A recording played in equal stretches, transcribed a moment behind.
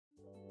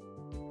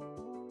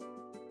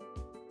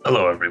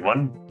Hello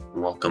everyone,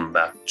 welcome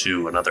back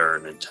to another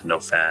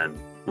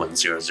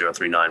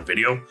Nintendofan10039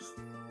 video.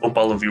 Hope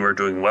all of you are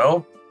doing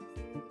well.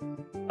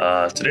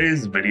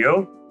 Today's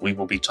video, we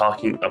will be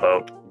talking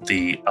about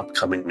the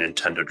upcoming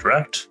Nintendo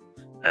Direct,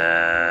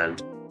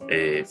 and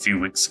a few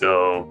weeks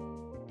ago,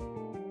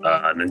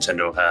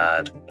 Nintendo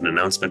had an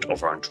announcement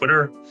over on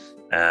Twitter,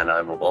 and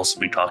I will also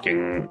be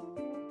talking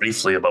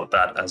briefly about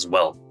that as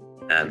well,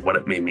 and what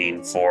it may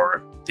mean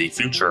for the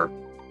future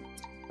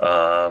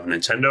of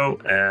Nintendo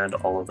and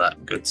all of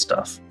that good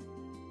stuff.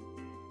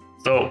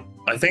 So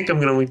I think I'm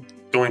going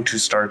to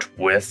start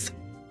with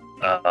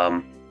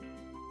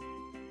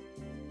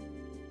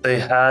they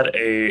had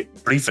a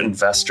brief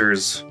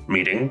investors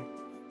meeting,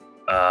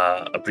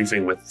 a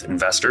briefing with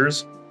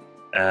investors,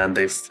 and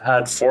they've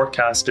had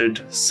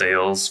forecasted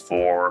sales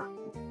for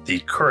the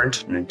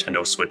current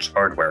Nintendo Switch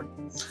hardware.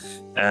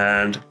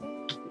 And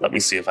let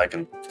me see if I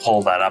can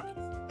pull that up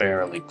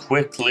fairly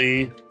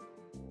quickly.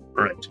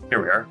 Right,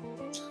 here we are.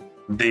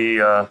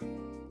 The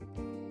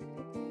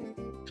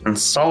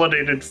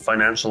Consolidated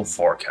Financial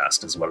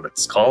Forecast is what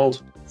it's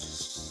called.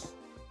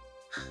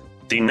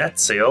 The net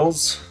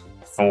sales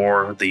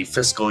for the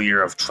fiscal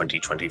year of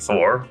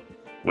 2024,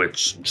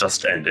 which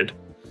just ended,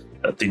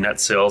 the net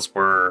sales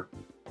were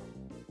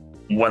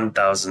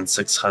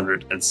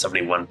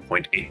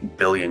 1,671.8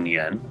 billion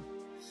yen.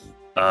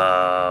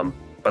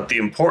 But the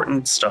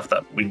important stuff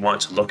that we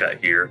want to look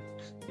at here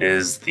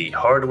is the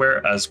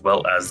hardware as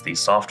well as the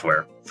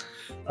software.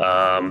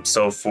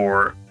 So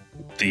for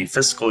the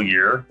fiscal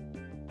year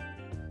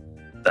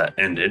that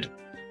ended,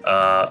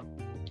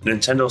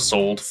 Nintendo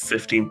sold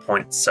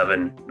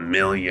 15.7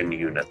 million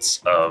units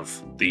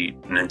of the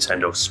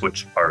Nintendo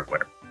Switch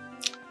hardware.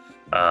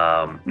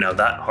 Now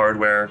that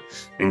hardware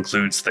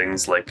includes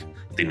things like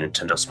the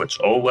Nintendo Switch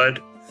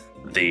OLED,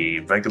 the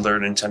regular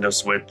Nintendo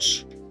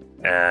Switch,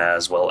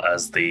 as well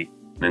as the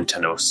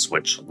Nintendo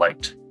Switch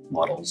Lite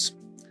models.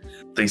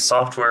 The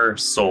software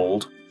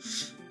sold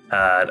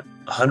had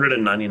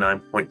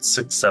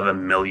 199.67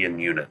 million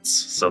units.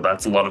 So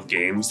that's a lot of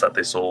games that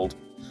they sold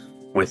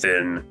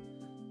within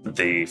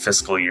the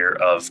fiscal year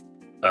of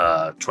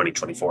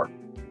 2024.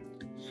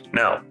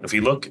 Now, if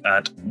you look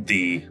at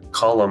the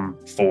column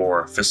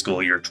for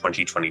fiscal year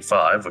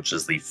 2025, which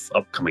is the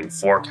upcoming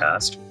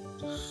forecast,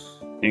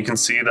 you can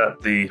see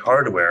that the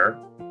hardware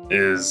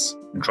is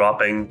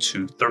dropping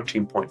to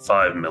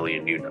 13.5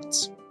 million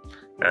units,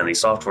 and the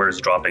software is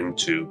dropping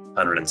to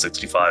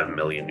 165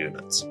 million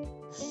units.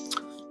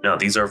 Now,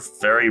 these are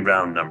very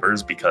round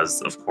numbers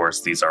because, of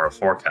course, these are a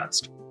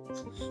forecast.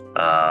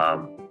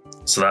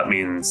 So that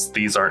means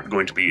these aren't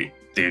going to be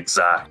the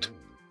exact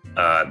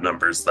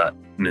numbers that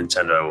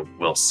Nintendo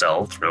will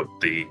sell throughout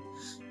the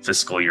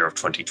fiscal year of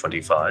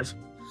 2025.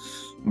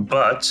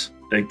 This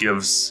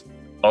gives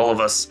all of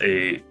us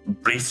a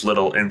brief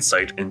little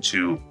insight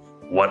into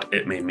what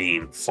it may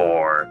mean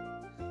for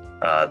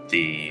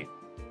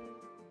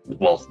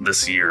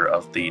this year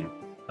of the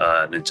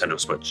Nintendo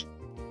Switch.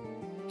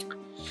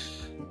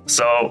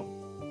 So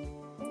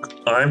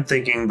I'm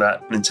thinking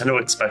that Nintendo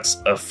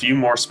expects a few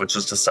more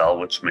Switches to sell,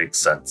 which makes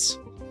sense.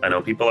 I know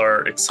people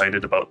are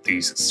excited about the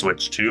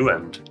Switch 2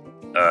 and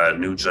a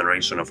new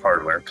generation of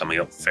hardware coming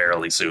up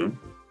fairly soon.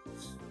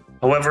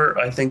 However,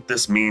 I think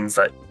this means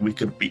that we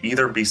could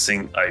either be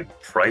seeing a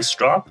price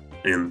drop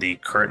in the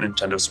current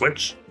Nintendo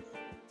Switch,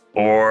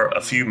 or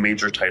a few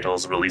major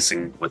titles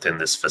releasing within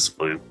this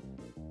fiscal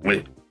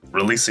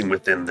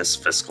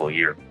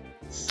year.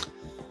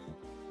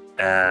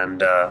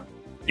 And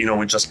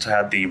we just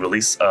had the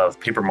release of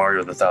Paper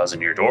Mario: The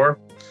Thousand Year Door.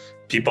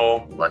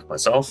 People, like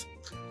myself,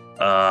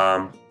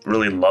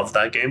 really love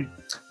that game.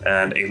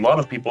 And a lot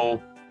of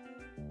younger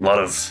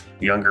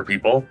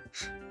people,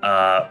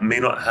 may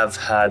not have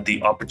had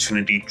the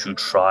opportunity to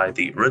try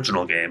the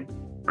original game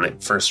when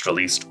it first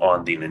released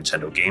on the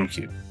Nintendo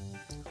GameCube.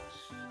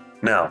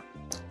 Now,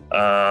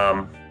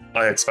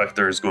 I expect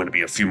there's going to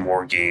be a few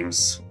more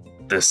games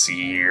this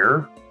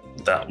year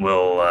that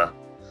will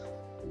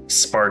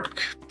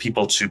spark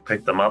people to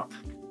pick them up.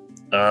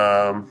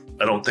 I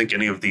don't think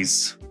any of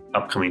these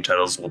upcoming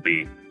titles will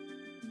be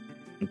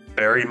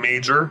very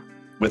major,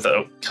 with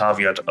a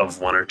caveat of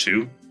one or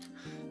two.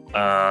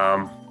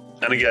 And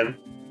again,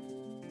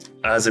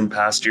 as in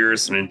past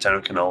years,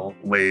 Nintendo can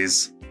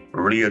always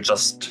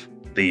readjust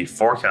the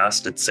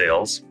forecasted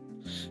sales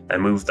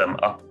and move them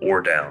up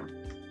or down.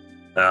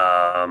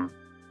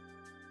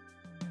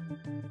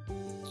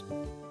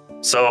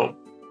 So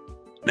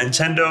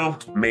Nintendo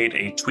made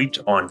a tweet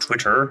on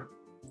Twitter.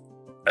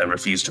 I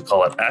refuse to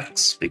call it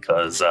X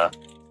because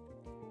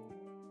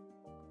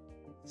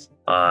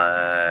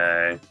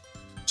I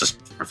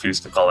just refuse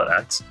to call it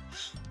X.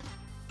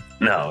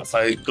 Now, if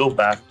I go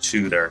back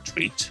to their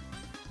tweet,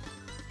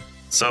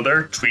 so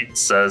their tweet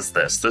says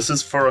this: "This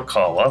is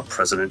Furukawa,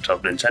 president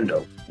of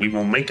Nintendo. We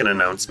will make an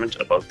announcement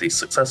about the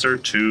successor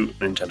to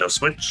Nintendo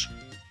Switch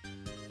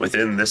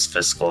within this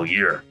fiscal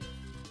year.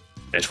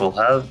 It will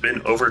have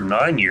been over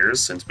 9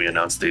 years since we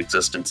announced the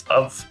existence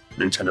of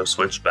Nintendo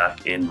Switch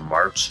back in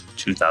March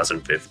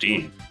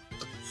 2015.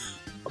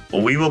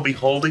 we will be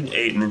holding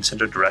a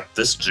Nintendo Direct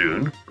this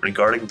June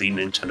regarding the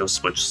Nintendo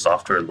Switch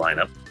software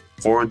lineup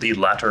for the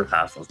latter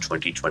half of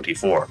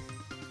 2024.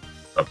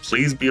 But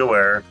please be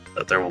aware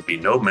that there will be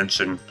no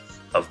mention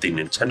of the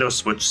Nintendo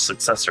Switch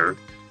successor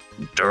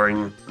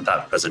during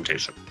that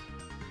presentation.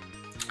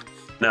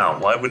 Now,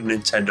 why would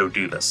Nintendo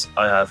do this?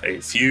 I have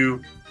a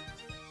few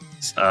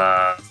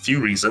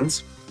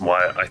reasons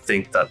why I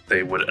think that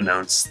they would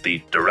announce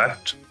the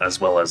Direct as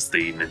well as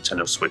the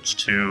Nintendo Switch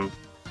 2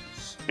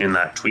 in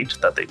that tweet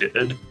that they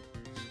did.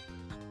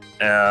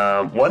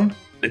 One,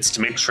 it's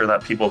to make sure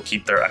that people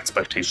keep their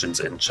expectations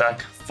in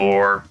check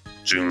for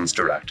June's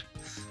Direct.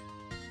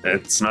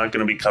 It's not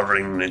going to be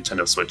covering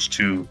Nintendo Switch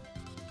 2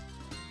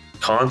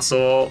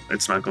 console.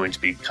 It's not going to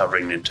be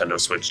covering Nintendo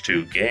Switch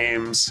 2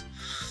 games.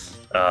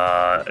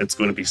 It's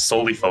going to be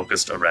solely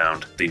focused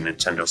around the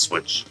Nintendo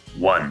Switch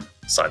 1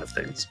 side of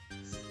things.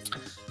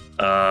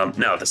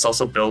 Now, this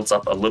also builds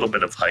up a little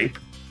bit of hype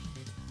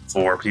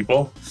for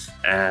people,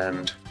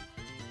 and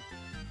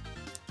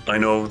I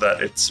know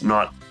that it's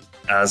not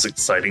as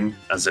exciting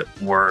as it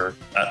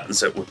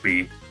would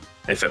be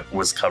if it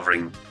was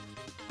covering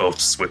both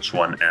Switch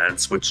 1 and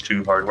Switch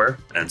 2 hardware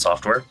and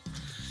software.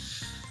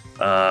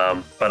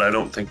 But I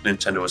don't think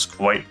Nintendo is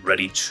quite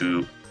ready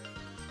to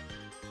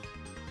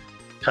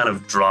kind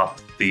of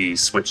drop the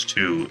Switch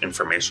 2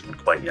 information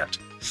quite yet.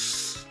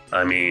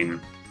 I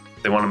mean,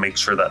 they want to make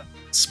sure that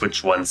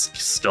Switch 1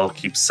 still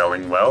keeps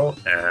selling well,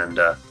 and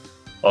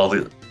all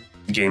the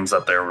games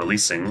that they're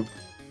releasing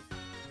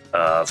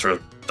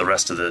throughout the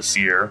rest of this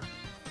year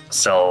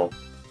sell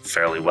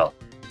fairly well.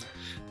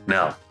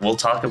 Now, we'll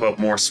talk about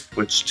more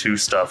Switch 2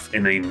 stuff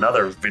in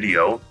another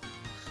video,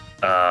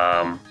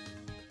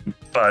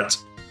 but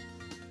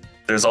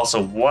there's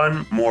also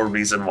one more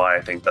reason why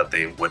I think that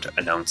they would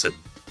announce it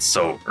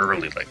so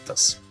early like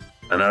this,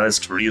 and that is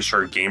to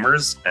reassure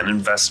gamers and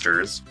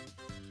investors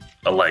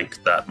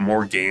alike that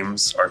more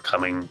games are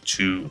coming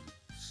to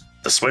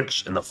the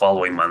Switch in the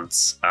following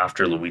months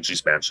after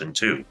Luigi's Mansion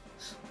 2.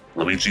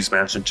 Luigi's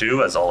Mansion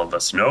 2, as all of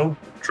us know,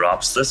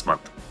 drops this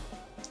month.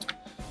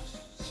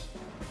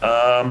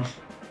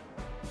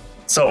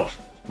 So,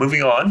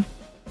 moving on,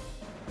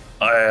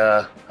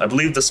 I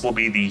believe this will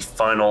be the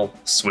final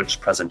Switch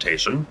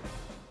presentation,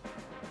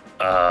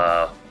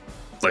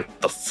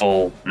 like the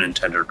full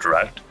Nintendo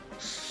Direct.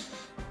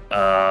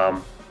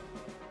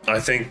 I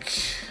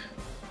think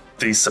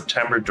the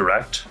September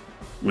Direct,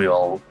 we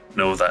all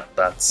know that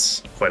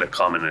that's quite a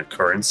common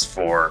occurrence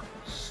for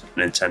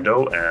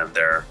Nintendo and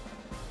their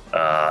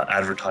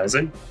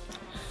advertising.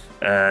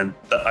 And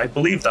I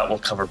believe that will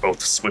cover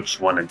both Switch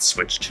 1 and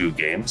Switch 2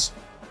 games.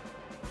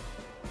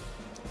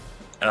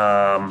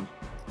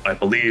 I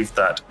believe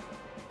that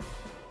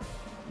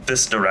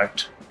this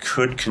Direct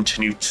could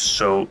continue to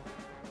show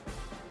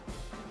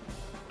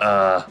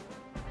that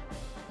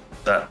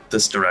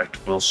this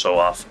Direct will show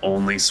off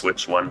only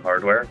Switch 1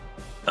 hardware.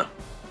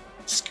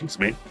 Excuse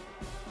me.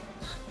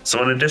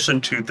 So in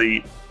addition to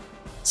the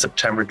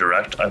September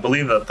Direct, I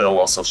believe that they'll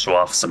also show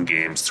off some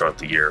games throughout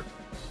the year.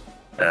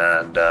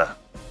 And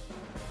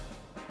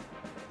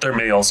there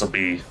may also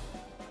be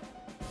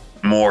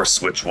more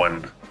Switch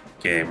 1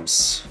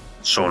 games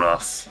shown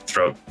off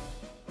throughout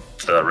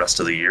the rest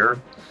of the year.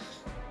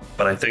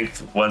 But I think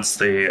once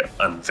they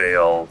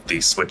unveil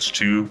the Switch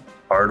 2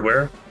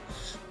 hardware,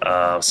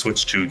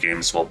 Switch 2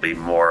 games will be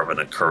more of an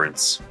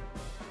occurrence.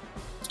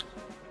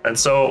 And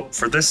so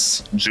for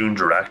this June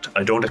Direct,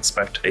 I don't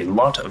expect a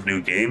lot of new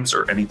games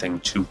or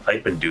anything too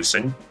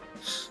hype-inducing,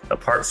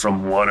 apart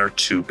from one or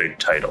two big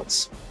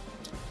titles.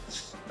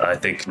 I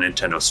think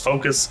Nintendo's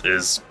focus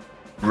is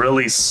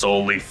really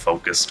solely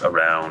focused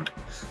around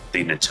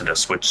the Nintendo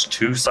Switch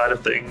 2 side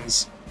of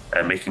things,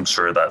 and making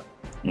sure that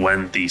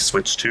when the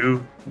Switch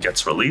 2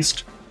 gets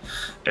released,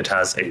 it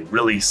has a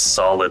really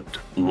solid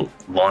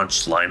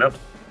launch lineup.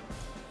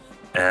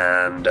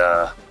 And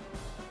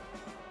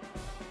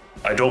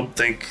I don't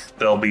think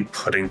they'll be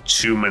putting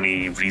too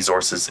many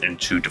resources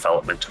into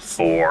development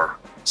for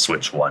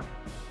Switch 1.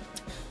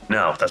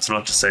 Now, that's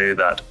not to say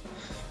that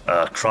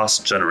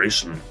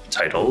cross-generation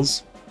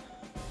titles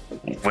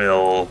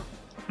will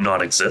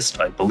not exist.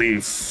 I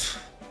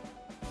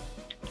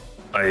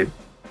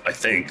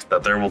think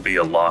that there will be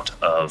a lot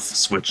of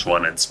Switch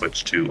 1 and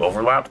Switch 2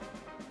 overlap.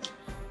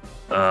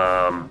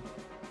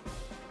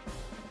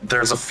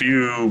 There's a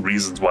few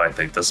reasons why I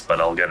think this, but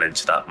I'll get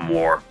into that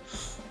more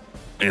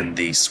in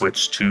the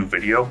Switch 2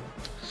 video.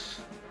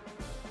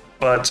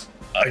 But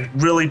I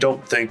really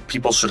don't think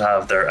people should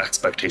have their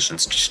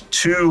expectations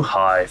too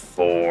high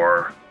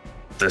for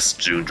this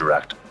June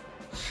Direct.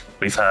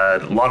 We've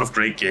had a lot of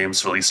great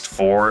games released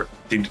for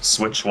the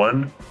Switch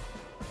 1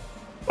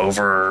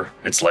 over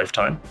its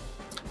lifetime.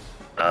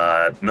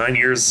 9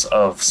 years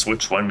of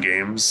Switch 1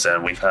 games,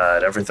 and we've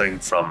had everything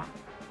from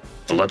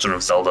The Legend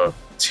of Zelda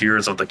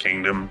Tears of the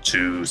Kingdom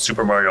to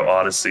Super Mario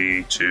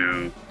Odyssey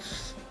to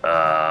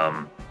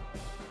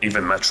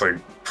even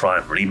Metroid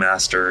Prime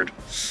Remastered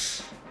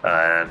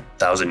and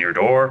Thousand Year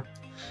Door.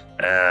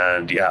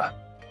 And yeah,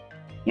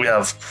 we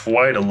have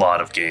quite a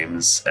lot of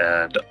games,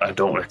 and I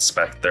don't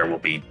expect there will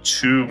be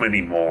too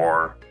many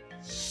more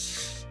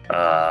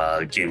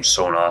games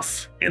shown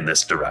off in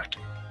this direct.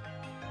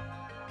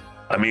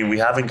 I mean, we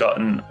haven't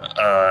gotten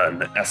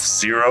an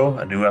F-Zero,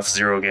 a new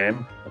F-Zero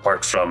game,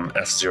 apart from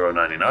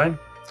F-099.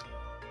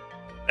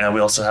 And we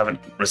also haven't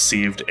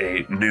received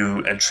a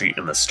new entry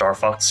in the Star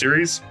Fox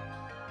series.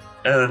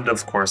 And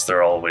of course, there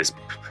are always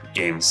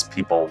games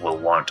people will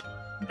want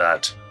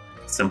that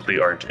simply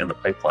aren't in the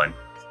pipeline.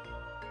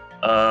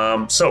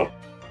 So,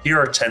 here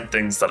are 10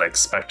 things that I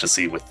expect to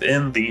see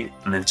within the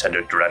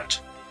Nintendo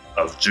Direct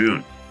of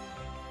June.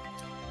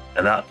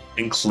 And that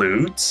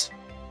includes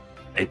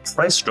a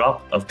price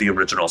drop of the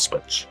original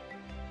Switch.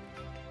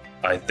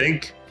 I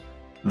think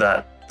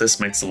that this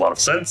makes a lot of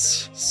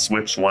sense.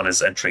 Switch 1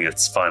 is entering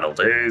its final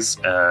days,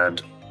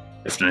 and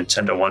if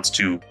Nintendo wants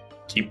to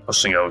keep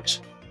pushing out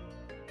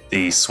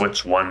the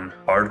Switch 1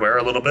 hardware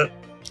a little bit,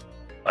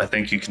 I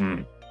think you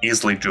can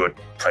easily do a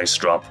price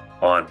drop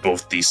on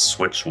both the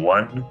Switch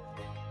 1,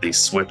 the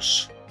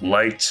Switch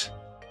Lite,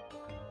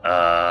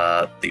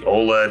 the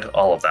OLED,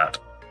 all of that.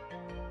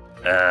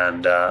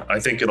 And I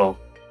think it'll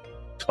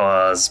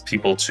cause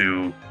people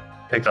to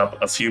pick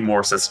up a few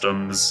more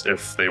systems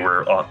if they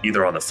were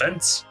either on the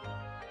fence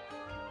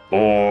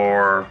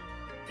or,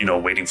 you know,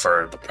 waiting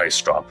for the price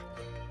drop.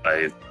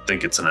 I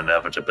think it's an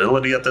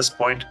inevitability at this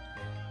point,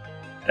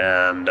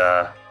 and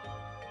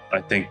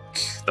I think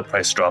the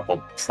price drop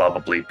will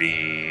probably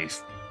be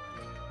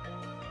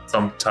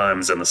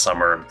sometimes in the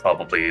summer, and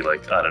probably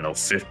like, I don't know,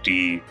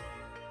 50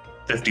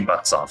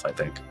 bucks off, I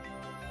think.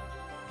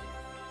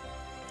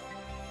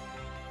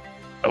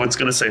 I was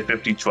going to say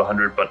 50 to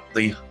 100, but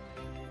the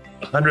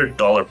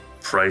 $100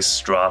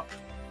 price drop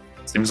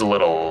seems a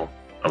little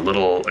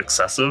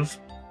excessive.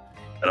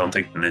 I don't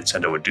think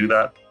Nintendo would do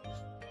that.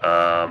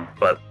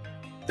 But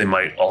they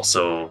might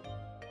also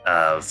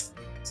have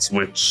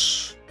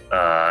Switch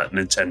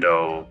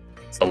Nintendo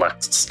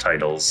Selects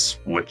titles,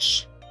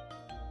 which,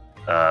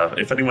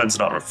 if anyone's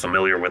not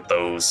familiar with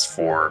those,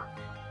 for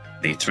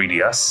the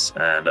 3DS,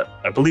 and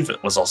I believe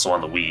it was also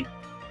on the Wii,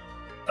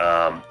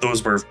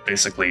 those were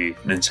basically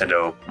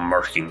Nintendo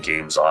marking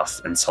games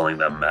off and selling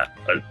them at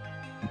a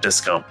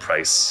discount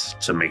price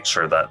to make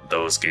sure that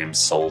those games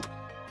sold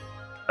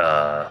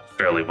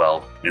fairly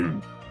well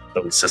in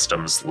those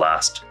systems'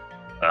 last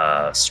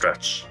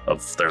stretch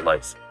of their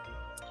life.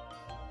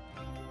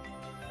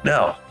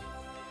 Now,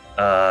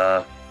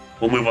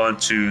 we'll move on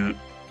to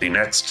the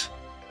next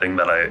thing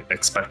that I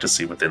expect to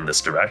see within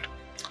this Direct,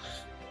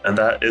 and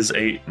that is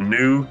a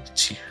new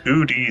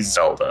 2D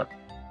Zelda.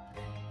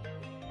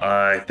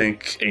 I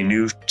think a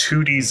new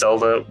 2D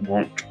Zelda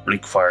won't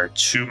require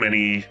too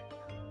many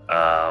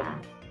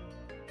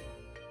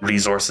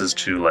resources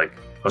to like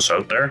push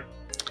out there.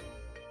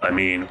 I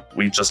mean,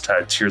 we just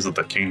had Tears of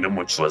the Kingdom,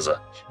 which was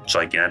a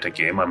gigantic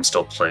game. I'm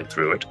still playing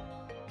through it.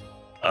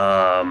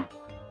 But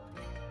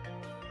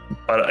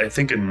I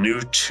think a new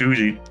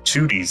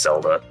 2D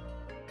Zelda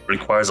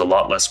requires a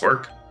lot less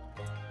work,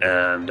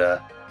 and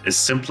is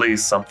simply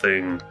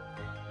something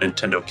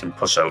Nintendo can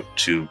push out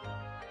to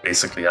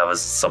basically have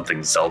as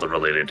something Zelda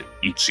related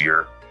each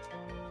year,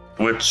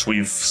 which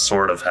we've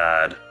sort of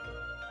had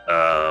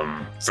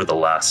for the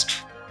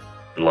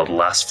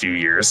last few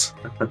years.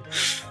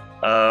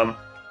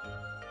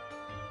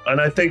 And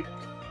I think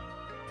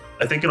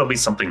it'll be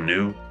something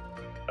new.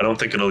 I don't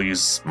think it'll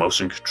use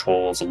motion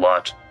controls a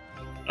lot.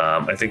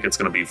 I think it's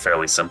going to be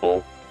fairly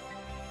simple.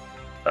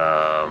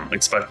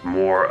 Expect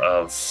more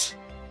of,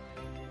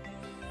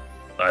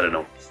 I don't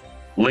know,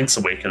 Link's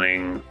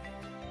Awakening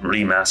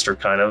remaster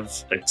kind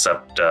of,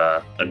 except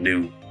a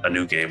new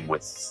game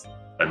with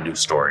a new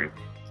story.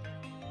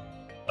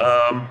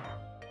 So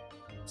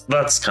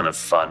that's kind of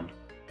fun.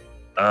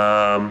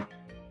 I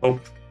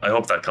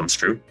hope that comes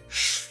true.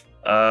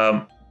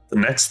 The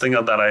next thing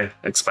that I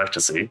expect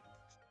to see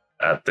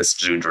at this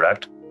June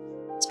Direct,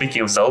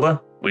 speaking of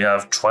Zelda, we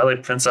have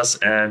Twilight Princess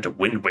and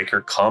Wind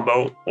Waker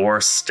combo or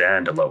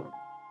standalone.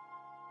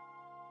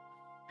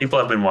 People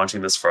have been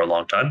wanting this for a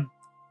long time,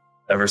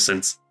 ever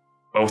since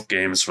both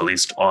games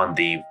released on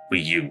the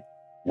Wii U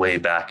way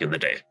back in the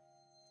day.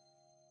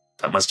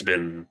 That must have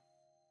been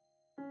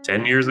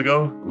 10 years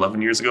ago,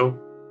 11 years ago.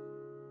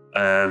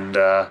 And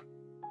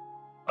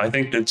I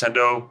think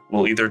Nintendo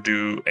will either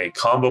do a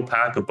combo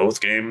pack of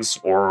both games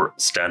or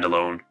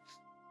standalone,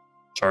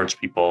 charge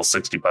people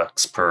 60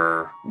 bucks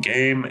per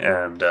game,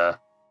 and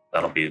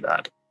that'll be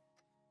that.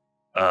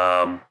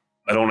 I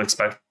don't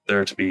expect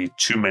there to be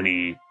too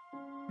many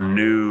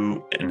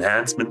new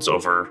enhancements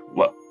over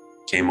what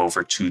came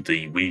over to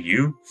the Wii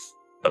U,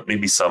 but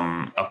maybe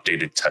some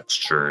updated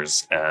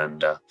textures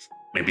and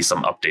maybe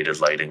some updated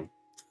lighting.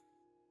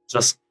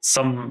 Just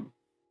some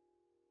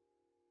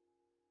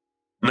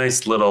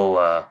nice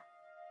little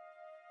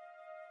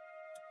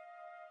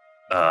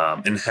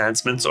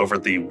enhancements over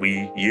the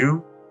Wii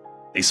U.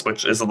 The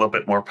Switch is a little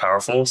bit more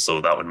powerful,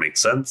 so that would make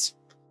sense.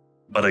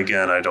 But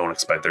again, I don't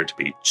expect there to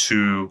be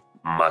too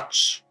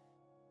much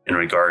in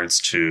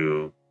regards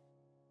to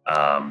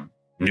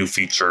new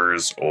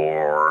features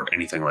or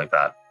anything like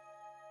that.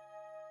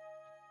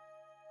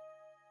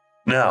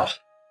 Now,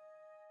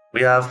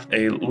 we have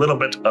a little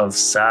bit of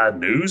sad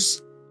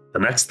news. The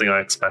next thing I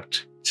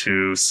expect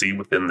to see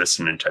within this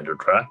Nintendo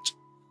Direct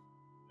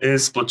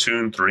is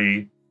Splatoon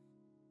 3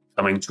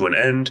 coming to an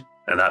end,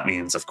 and that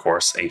means, of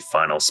course, a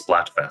final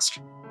Splatfest.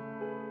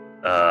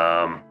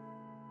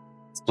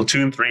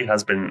 Splatoon 3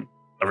 has been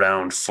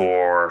around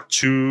for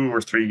 2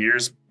 or 3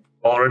 years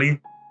already,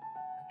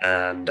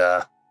 and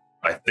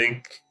I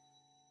think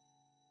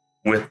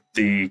with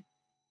the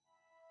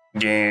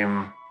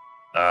game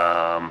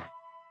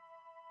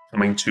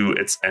coming to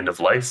its end of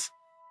life,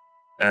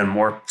 and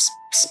more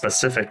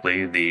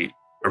specifically the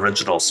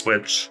original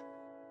Switch,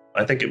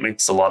 I think it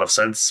makes a lot of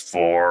sense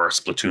for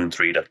Splatoon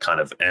 3 to kind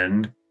of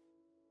end.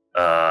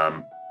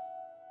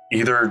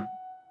 Either,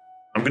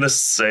 I'm going to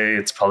say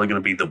it's probably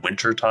going to be the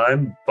winter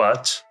time,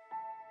 but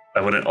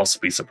I wouldn't also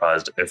be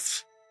surprised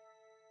if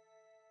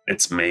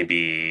it's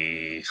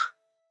maybe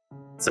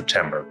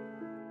September.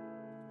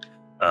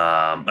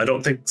 I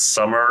don't think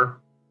summer,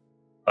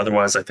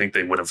 otherwise I think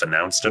they would have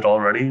announced it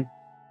already,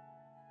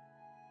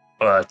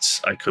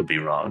 but I could be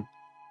wrong.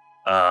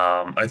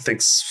 I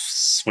think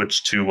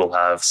Switch 2 will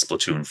have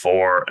Splatoon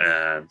 4,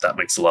 and that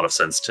makes a lot of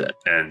sense to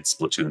end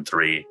Splatoon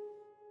 3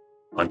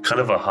 on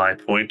kind of a high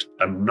point.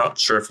 I'm not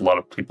sure if a lot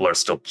of people are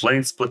still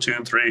playing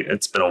Splatoon 3.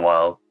 It's been a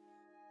while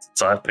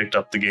since I've picked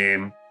up the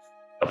game,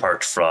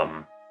 apart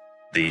from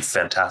the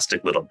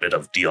fantastic little bit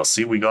of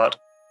DLC we got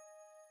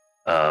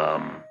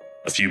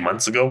a few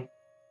months ago.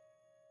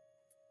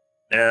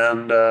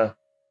 And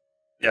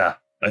yeah,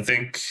 I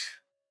think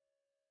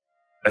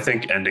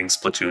ending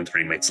Splatoon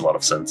 3 makes a lot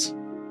of sense,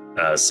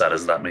 as sad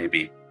as that may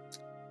be.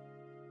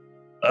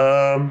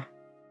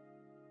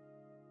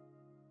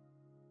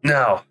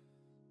 Now,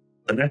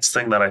 the next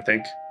thing that I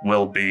think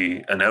will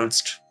be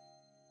announced,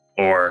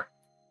 or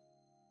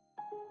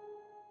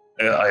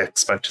I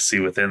expect to see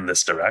within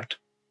this Direct,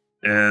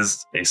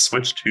 is a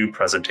Switch 2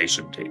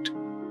 presentation date.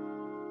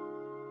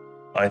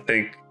 I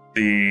think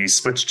the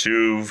Switch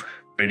 2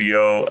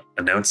 video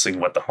announcing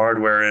what the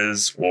hardware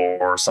is,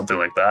 or something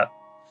like that,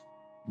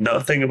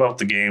 nothing about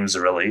the games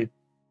really,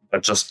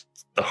 but just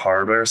the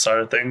hardware side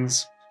of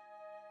things,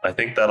 I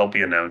think that'll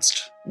be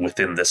announced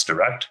within this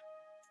Direct.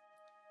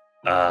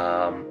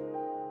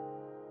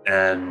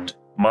 And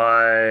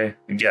my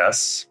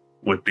guess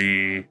would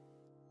be,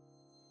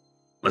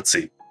 let's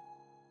see,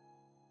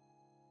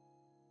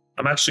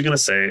 I'm actually going to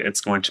say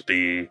it's going to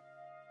be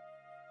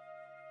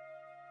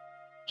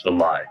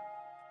July.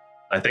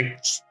 I think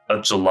a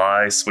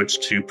July Switch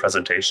 2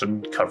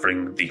 presentation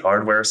covering the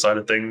hardware side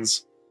of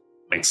things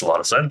makes a lot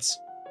of sense.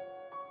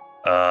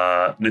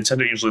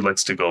 Nintendo usually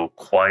likes to go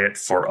quiet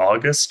for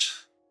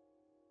August,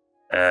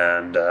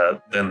 and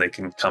then they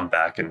can come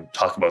back and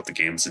talk about the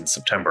games in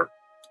September.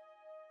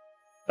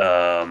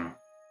 Yeah,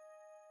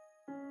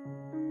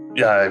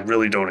 I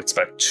really don't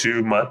expect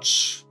too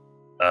much.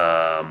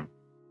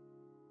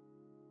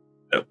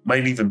 It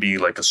might even be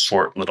like a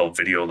short little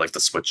video like the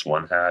Switch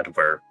 1 had,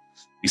 where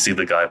you see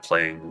the guy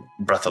playing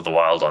Breath of the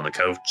Wild on the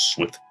couch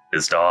with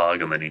his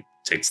dog, and then he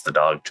takes the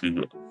dog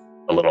to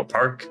a little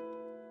park.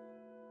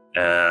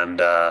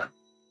 And I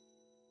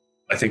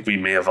think we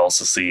may have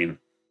also seen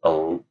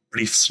a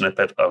brief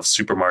snippet of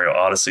Super Mario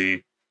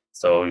Odyssey.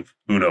 So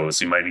who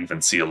knows, you might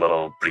even see a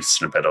little brief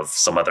snippet of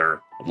some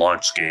other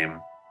launch game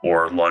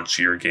or launch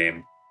year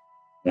game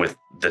with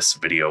this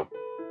video.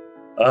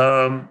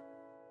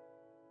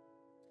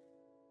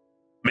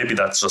 Maybe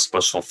that's just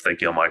wishful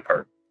thinking on my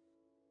part.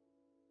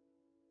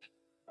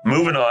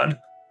 Moving on,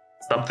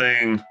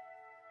 something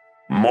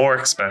more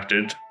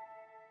expected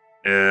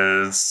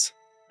is,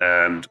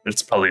 and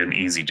it's probably an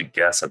easy to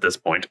guess at this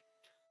point,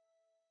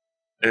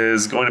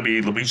 is going to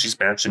be Luigi's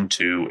Mansion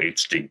 2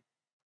 HD.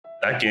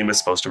 That game is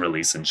supposed to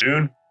release in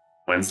June.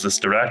 When's this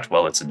Direct?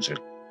 Well, it's in June.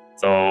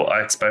 So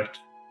I expect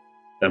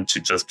them to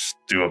just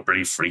do a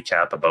brief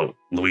recap about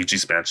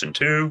Luigi's Mansion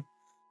 2,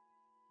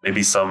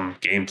 maybe some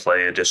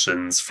gameplay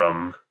additions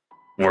from,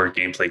 or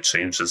gameplay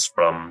changes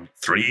from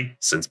 3,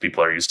 since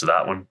people are used to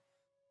that one.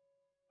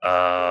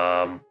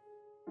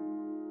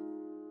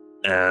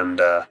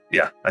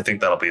 Yeah, I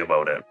think that'll be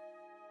about it.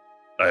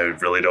 I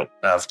really don't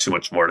have too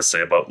much more to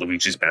say about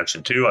Luigi's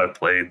Mansion 2. I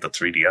played the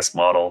 3DS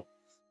model,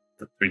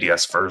 the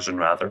 3DS version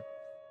rather.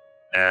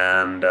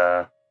 And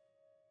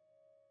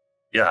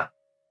yeah,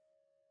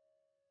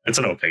 it's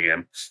an okay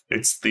game.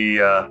 It's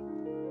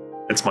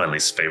my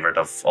least favorite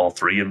of all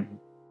 3 in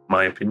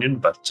my opinion,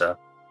 but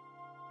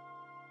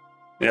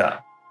yeah.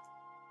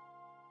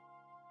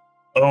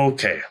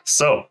 Okay,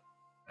 so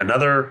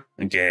another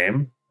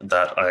game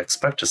that I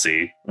expect to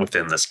see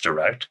within this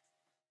Direct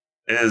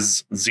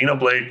is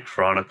Xenoblade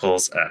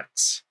Chronicles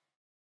X.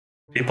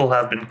 People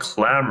have been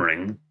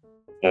clamoring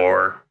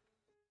for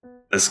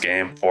this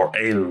game for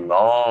a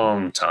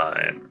long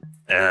time,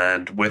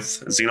 and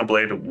with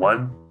Xenoblade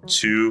 1,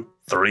 2,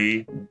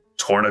 3,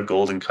 Torna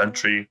Golden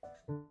Country,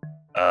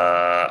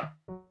 I'm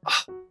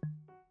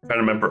trying to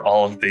remember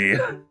all of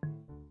the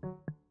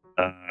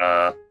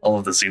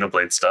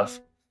Xenoblade stuff.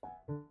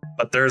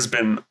 But there's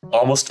been,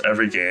 almost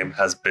every game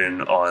has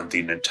been on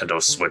the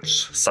Nintendo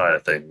Switch side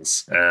of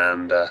things,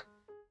 and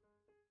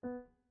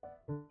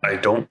I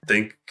don't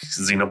think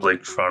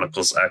Xenoblade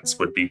Chronicles X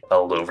would be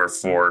held over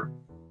for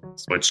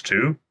Switch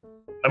 2.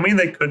 I mean,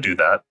 they could do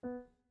that,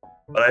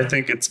 but I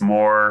think it's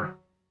more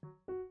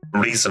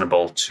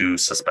reasonable to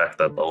suspect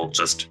that they'll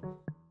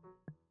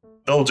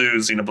do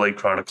Xenoblade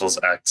Chronicles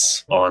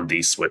X on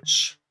the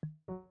Switch.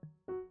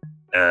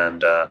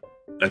 And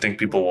I think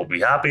people will be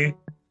happy.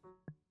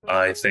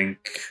 I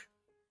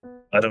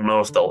don't know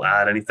if they'll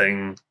add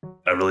anything.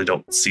 I really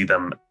don't see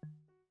them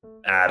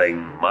adding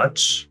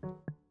much.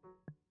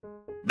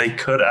 They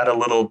could add a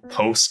little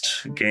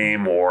post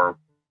game or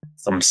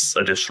some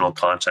additional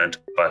content,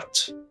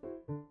 but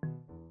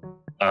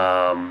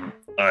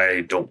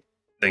I don't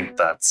think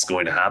that's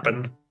going to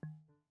happen.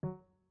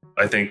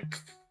 I think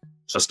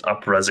just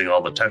up-resing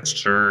all the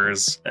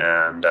textures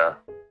and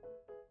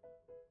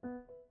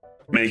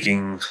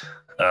making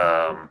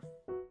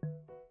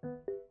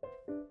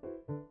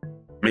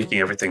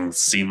everything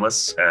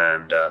seamless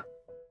and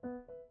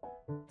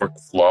work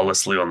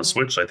flawlessly on the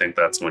Switch. I think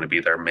that's going to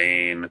be their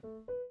main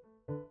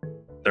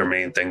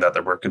thing that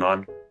they're working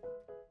on.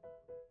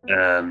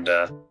 And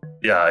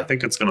yeah, I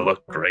think it's going to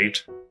look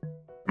great.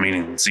 I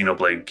mean,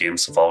 Xenoblade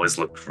games have always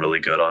looked really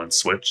good on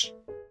Switch,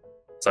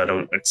 so I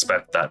don't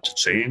expect that to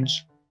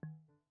change.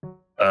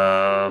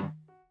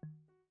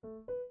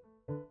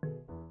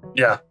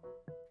 Yeah.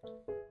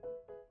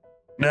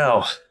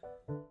 Now,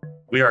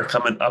 we are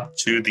coming up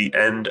to the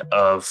end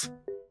of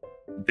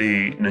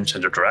the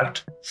Nintendo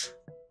Direct.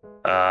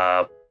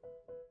 For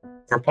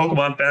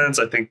Pokemon fans,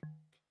 I think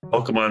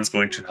Pokemon's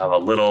going to have a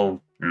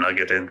little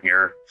nugget in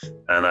here,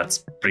 and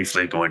that's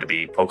briefly going to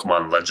be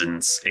Pokemon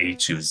Legends A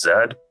to Z.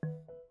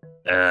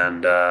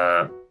 And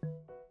I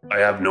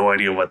have no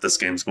idea what this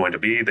game's going to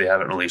be. They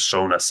haven't really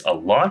shown us a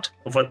lot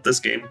of what this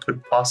game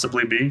could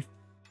possibly be.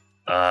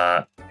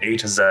 A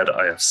to Z,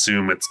 I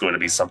assume it's going to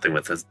be something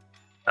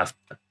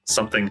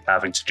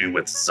having to do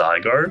with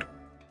Zygarde,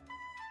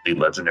 the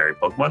legendary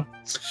Pokemon.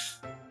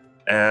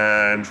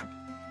 And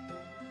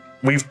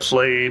we've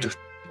played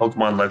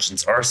Pokemon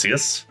Legends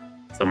Arceus,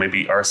 so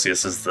maybe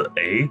Arceus is the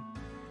A.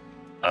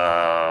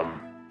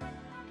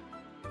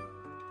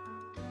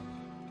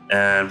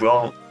 And we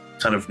all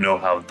kind of know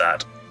how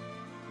that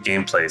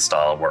gameplay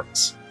style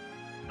works.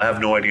 I have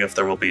no idea if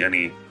there will be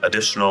any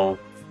additional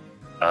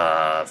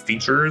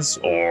features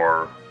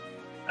or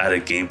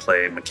added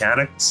gameplay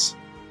mechanics.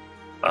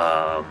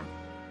 To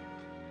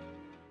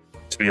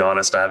be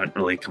honest, I haven't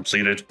really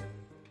completed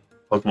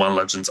Pokemon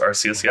Legends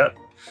Arceus yet.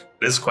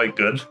 It is quite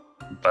good,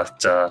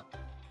 but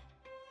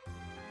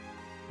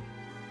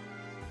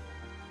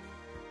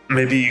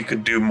maybe you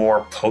could do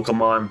more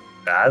Pokemon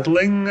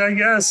battling, I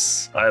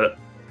guess?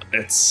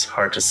 It's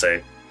hard to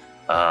say.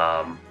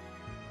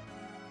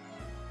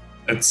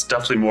 It's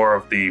definitely more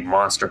of the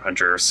Monster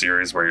Hunter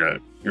series where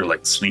you're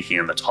like sneaking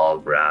in the tall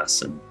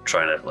grass and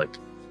trying to like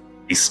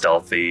be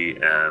stealthy,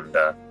 and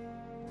then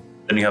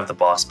you have the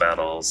boss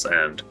battles,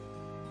 and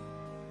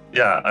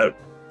yeah,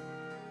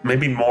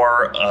 maybe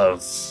more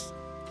of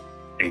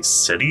a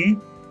city.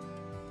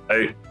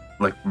 I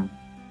like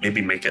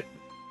maybe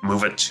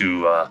move it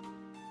to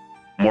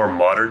more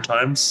modern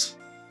times.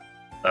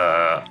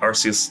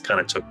 Arceus kind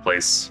of took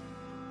place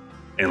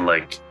in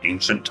like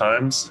ancient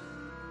times,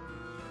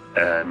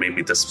 and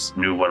maybe this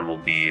new one will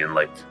be in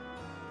like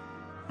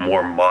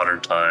more modern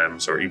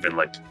times, or even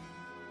like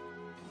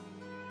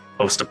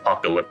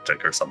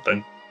post-apocalyptic or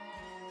something.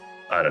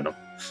 I don't know.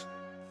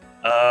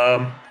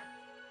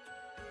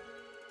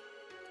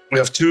 We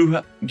have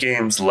 2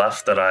 games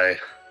left that I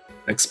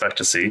expect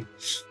to see.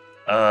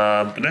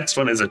 The next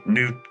one is a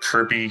new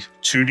Kirby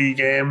 2D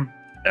game,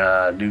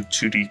 new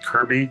 2D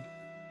Kirby.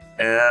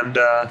 And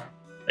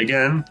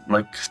again,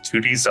 like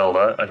 2D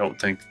Zelda, I don't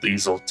think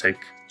these will take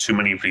too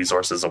many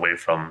resources away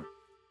from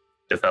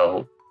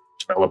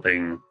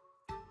developing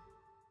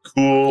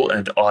cool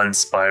and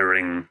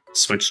awe-inspiring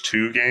Switch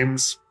 2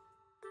 games.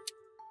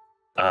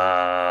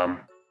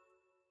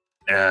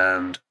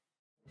 And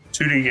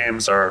 2D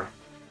games are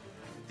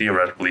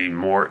theoretically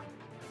more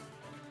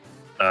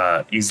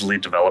easily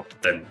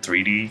developed than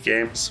 3D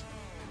games.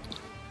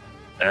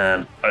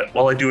 And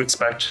while I do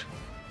expect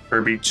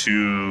Kirby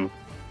to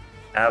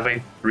have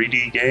a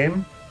 3D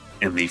game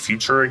in the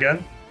future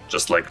again,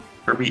 just like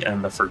Kirby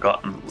and the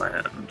Forgotten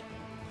Land,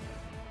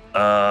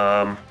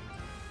 I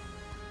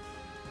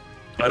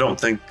don't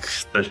think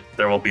that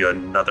there will be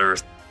another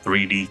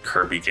 3D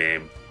Kirby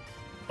game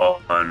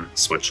on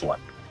Switch 1.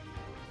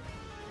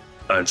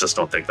 I just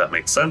don't think that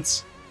makes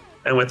sense.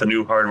 And with the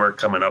new hardware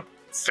coming up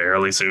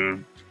fairly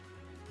soon,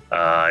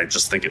 I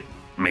just think it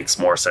makes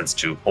more sense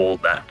to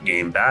hold that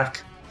game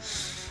back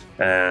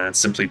and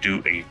simply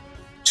do a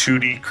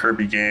 2D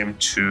Kirby game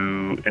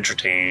to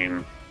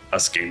entertain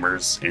us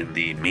gamers in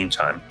the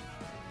meantime.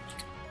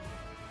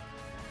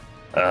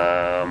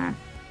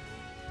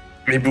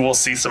 Maybe we'll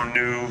see some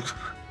new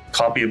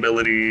copy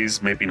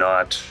abilities, maybe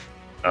not.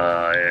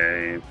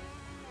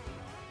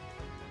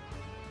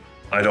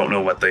 I don't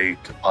know what they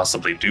could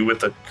possibly do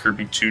with a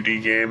Kirby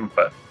 2D game,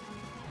 but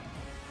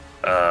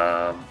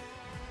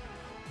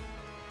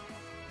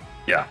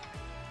yeah.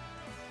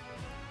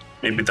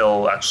 maybe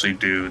they'll actually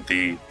do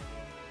the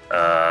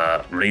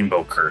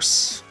Rainbow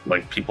Curse,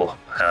 like people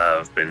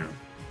have been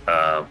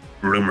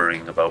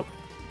rumoring about.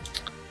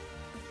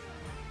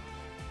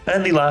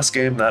 And the last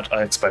game that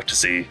I expect to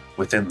see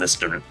within this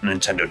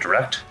Nintendo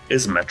Direct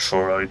is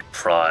Metroid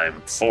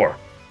Prime 4.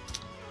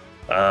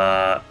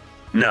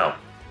 Now,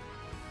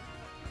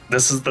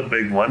 this is the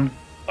big one.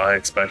 I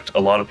expect a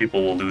lot of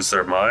people will lose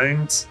their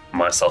minds,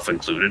 myself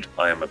included.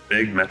 I am a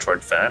big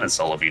Metroid fan, as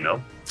all of you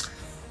know.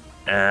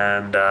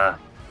 And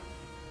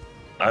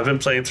I've been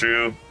playing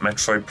through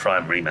Metroid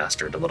Prime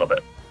Remastered a little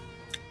bit.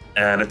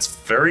 And it's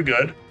very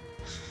good.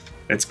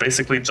 It's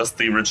basically just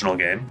the original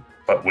game,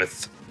 but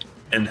with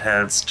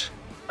enhanced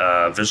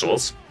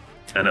visuals.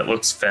 And it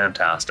looks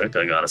fantastic,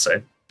 I gotta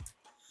say.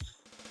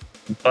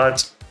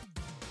 But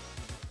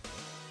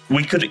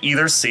we could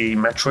either see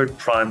Metroid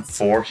Prime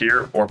 4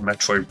 here or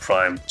Metroid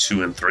Prime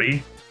 2 and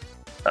 3.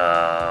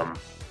 I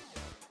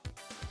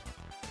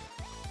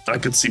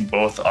could see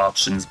both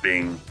options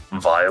being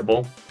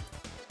viable.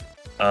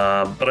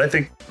 But I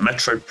think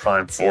Metroid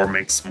Prime 4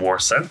 makes more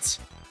sense,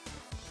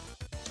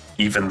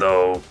 even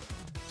though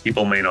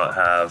people may not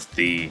have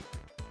the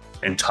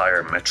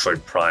entire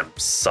Metroid Prime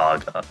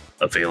saga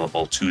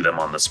available to them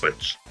on the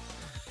Switch.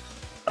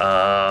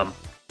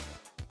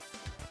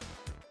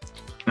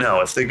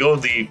 Now, if they go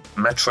the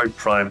Metroid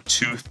Prime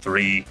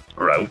 2-3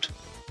 route,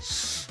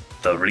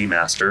 the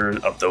remaster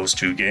of those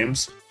two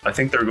games, I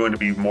think they're going to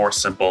be more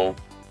simple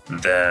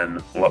than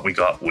what we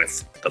got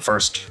with the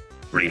first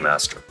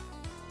remaster.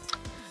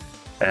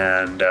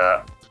 And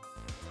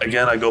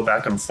again, I go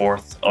back and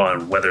forth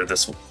on whether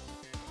this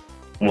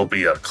will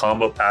be a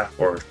combo pack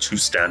or two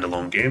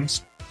standalone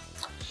games,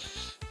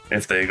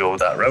 if they go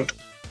that route.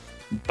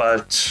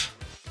 But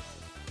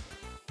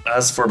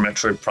as for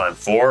Metroid Prime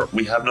 4,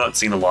 we have not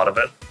seen a lot of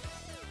it,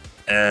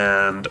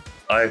 and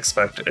I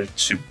expect it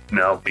to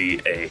now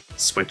be a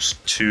Switch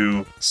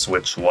 2,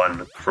 Switch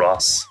 1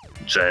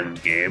 cross-gen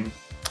game.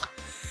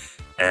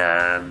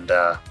 And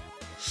I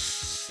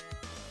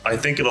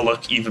think it'll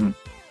look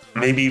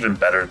maybe even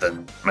better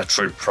than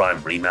Metroid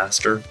Prime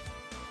Remaster.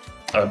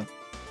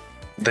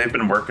 They've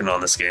been working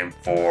on this game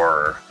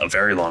for a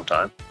very long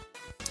time.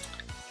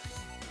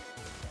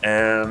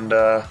 And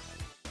I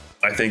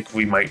think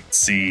we might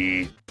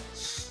see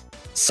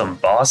some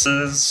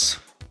bosses.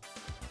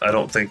 I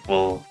don't think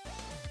we'll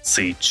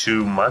see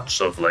too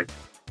much of like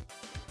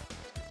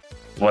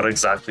what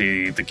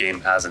exactly the game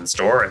has in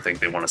store. I think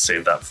they want to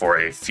save that for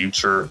a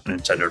future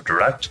Nintendo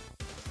Direct.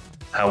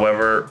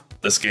 However,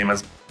 this game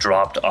has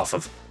dropped off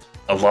of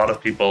a lot of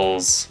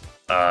people's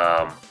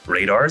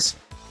radars,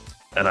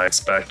 and I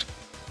expect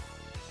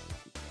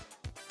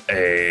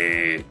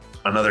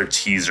another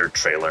teaser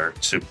trailer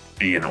to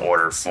be in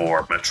order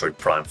for Metroid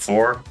Prime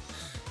 4,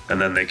 and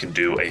then they can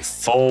do a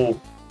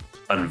full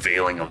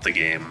unveiling of the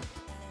game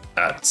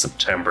at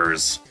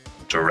September's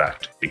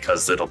Direct,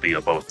 because it'll be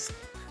both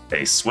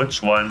a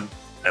Switch 1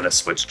 and a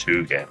Switch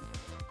 2 game.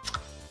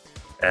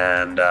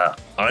 And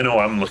I know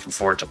I'm looking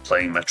forward to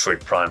playing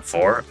Metroid Prime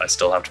 4. I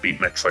still have to beat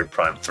Metroid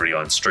Prime 3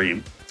 on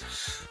stream.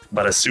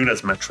 But as soon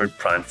as Metroid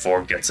Prime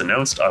 4 gets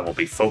announced, I will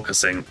be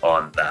focusing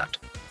on that.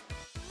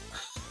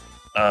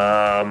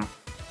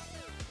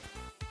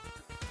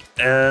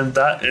 And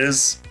that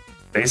is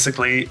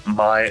basically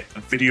my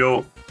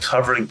video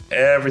covering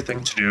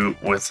everything to do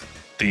with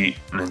the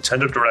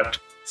Nintendo Direct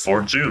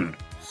for June.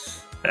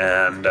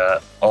 And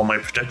all my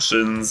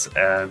predictions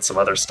and some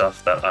other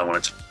stuff that I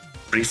wanted to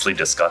briefly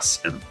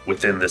discuss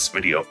within this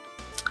video.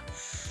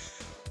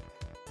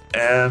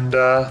 And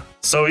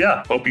so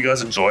yeah, hope you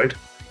guys enjoyed.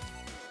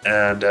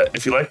 And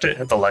if you liked it,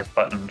 hit the like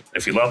button.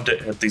 If you loved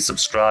it, hit the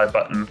subscribe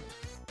button.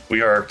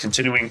 We are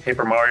continuing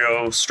Paper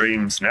Mario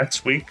streams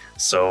next week,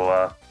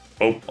 so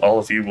hope all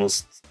of you will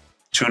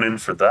tune in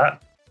for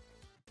that.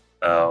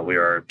 We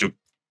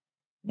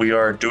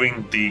are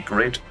doing the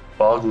Great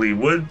Boggly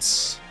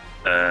Woods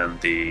and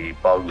the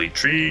Boggly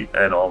Tree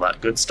and all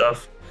that good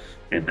stuff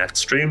in next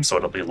stream, so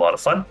it'll be a lot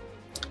of fun.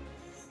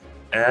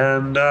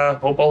 And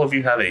hope all of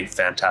you have a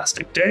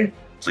fantastic day.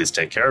 Please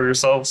take care of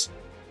yourselves,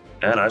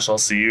 and I shall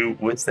see you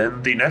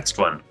within the next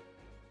one.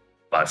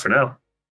 Bye for now.